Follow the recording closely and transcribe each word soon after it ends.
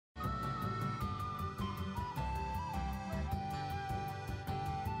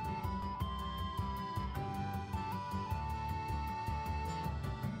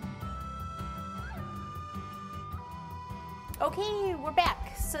Okay, we're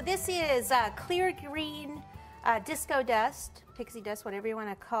back. So this is clear green disco dust, pixie dust, whatever you want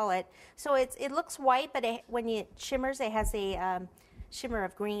to call it. So it looks white, but when it shimmers, it has a shimmer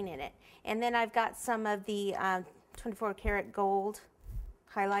of green in it. And then I've got some of the 24 karat gold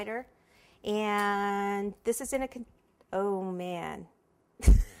highlighter. And this is in a, oh man.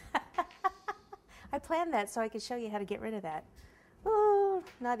 I planned that so I could show you how to get rid of that. Oh,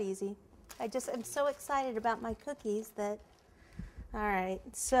 not easy. I just am so excited about my cookies that, all right,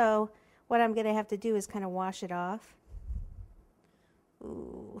 so what I'm going to have to do is kind of wash it off.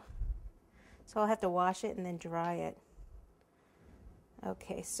 Ooh. So I'll have to wash it and then dry it.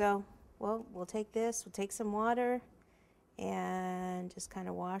 Okay, so, well, we'll take this, we'll take some water and just kind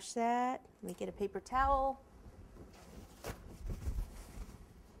of wash that. Let me get a paper towel.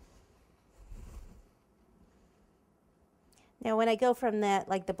 Now when I go from that,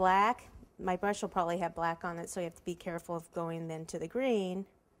 like the black, my brush will probably have black on it, so you have to be careful of going then to the green.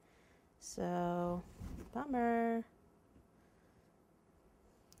 So, bummer.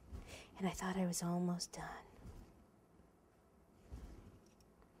 And I thought I was almost done.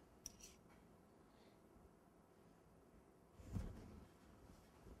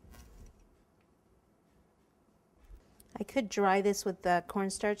 I could dry this with the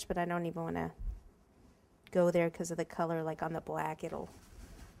cornstarch, but I don't even want to go there because of the color, like on the black, it'll,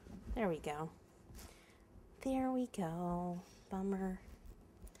 there we go. There we go. Bummer.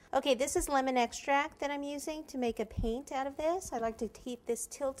 Okay, this is lemon extract that I'm using to make a paint out of this. I like to keep this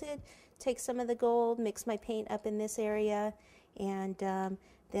tilted, take some of the gold, mix my paint up in this area, and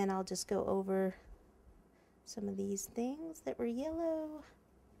then I'll just go over some of these things that were yellow.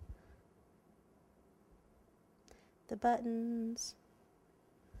 The buttons.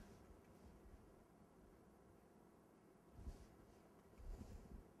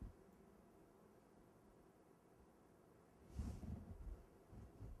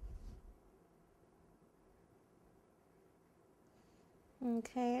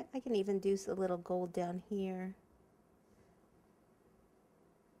 Okay, I can even do a little gold down here.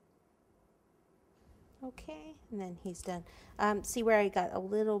 Okay, and then he's done. See where I got a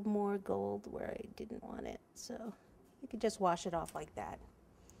little more gold where I didn't want it, so you could just wash it off like that.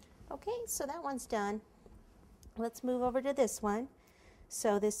 Okay, so that one's done. Let's move over to this one.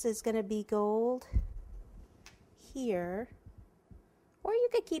 So this is going to be gold here, or you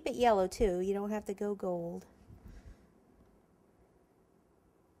could keep it yellow too. You don't have to go gold.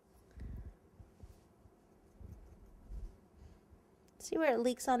 See where it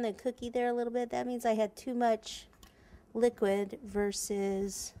leaks on the cookie there a little bit? That means I had too much liquid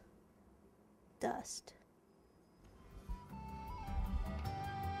versus dust.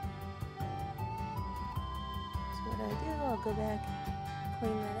 So what I do, I'll go back,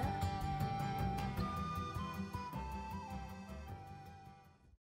 clean that up.